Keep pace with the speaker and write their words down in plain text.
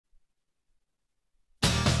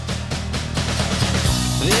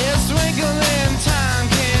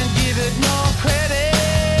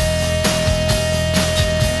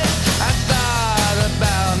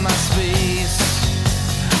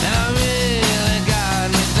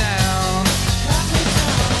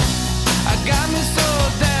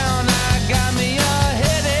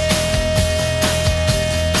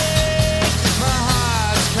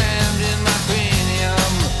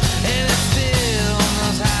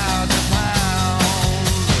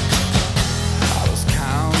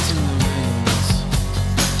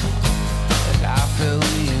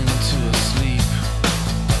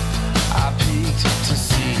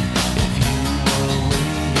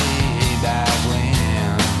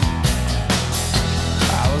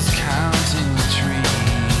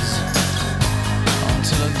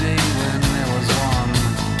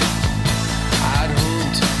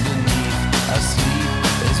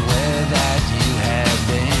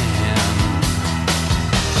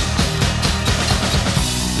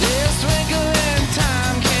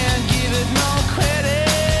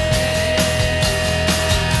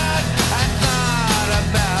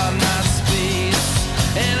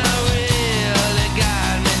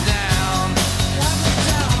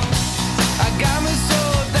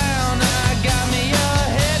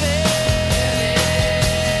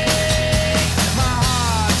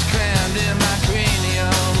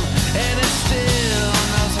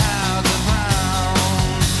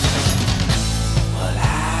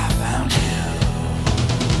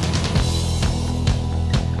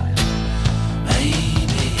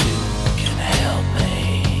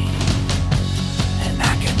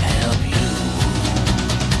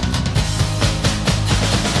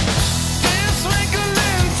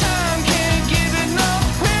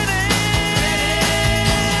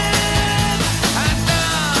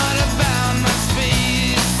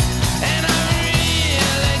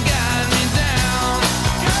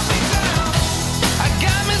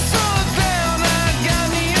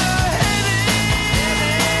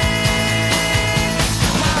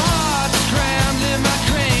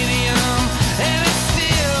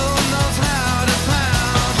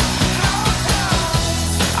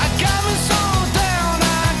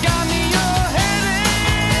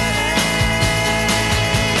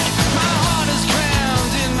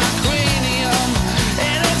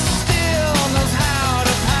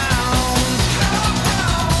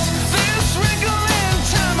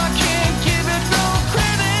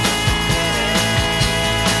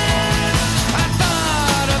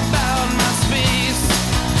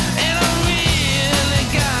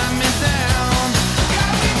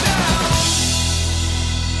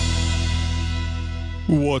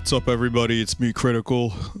What's up, everybody? It's me, Critical.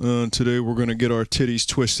 Today we're gonna get our titties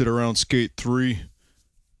twisted around Skate 3.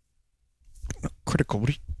 Critical, what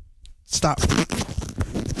are you... Stop.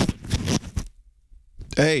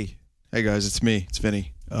 Hey guys, it's me. It's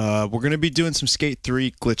Vinny. We're gonna be doing some Skate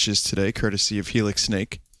 3 glitches today, courtesy of Helix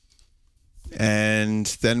Snake. And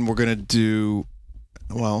then we're gonna do...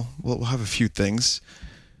 Well, we'll have a few things.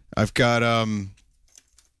 I've got,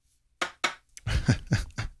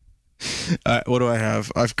 what do I have?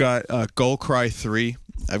 I've got Gull Cry 3.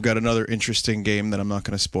 I've got another interesting game that I'm not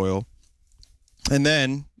going to spoil. And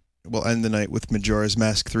then we'll end the night with Majora's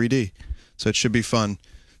Mask 3D. So it should be fun.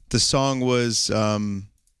 The song was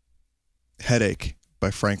Headache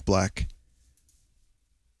by Frank Black.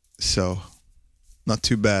 So, not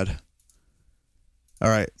too bad.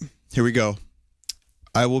 Alright, here we go.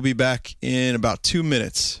 I will be back in about 2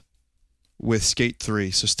 minutes with Skate 3.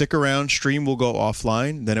 So stick around, stream will go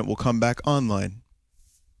offline, then it will come back online.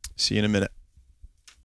 See you in a minute.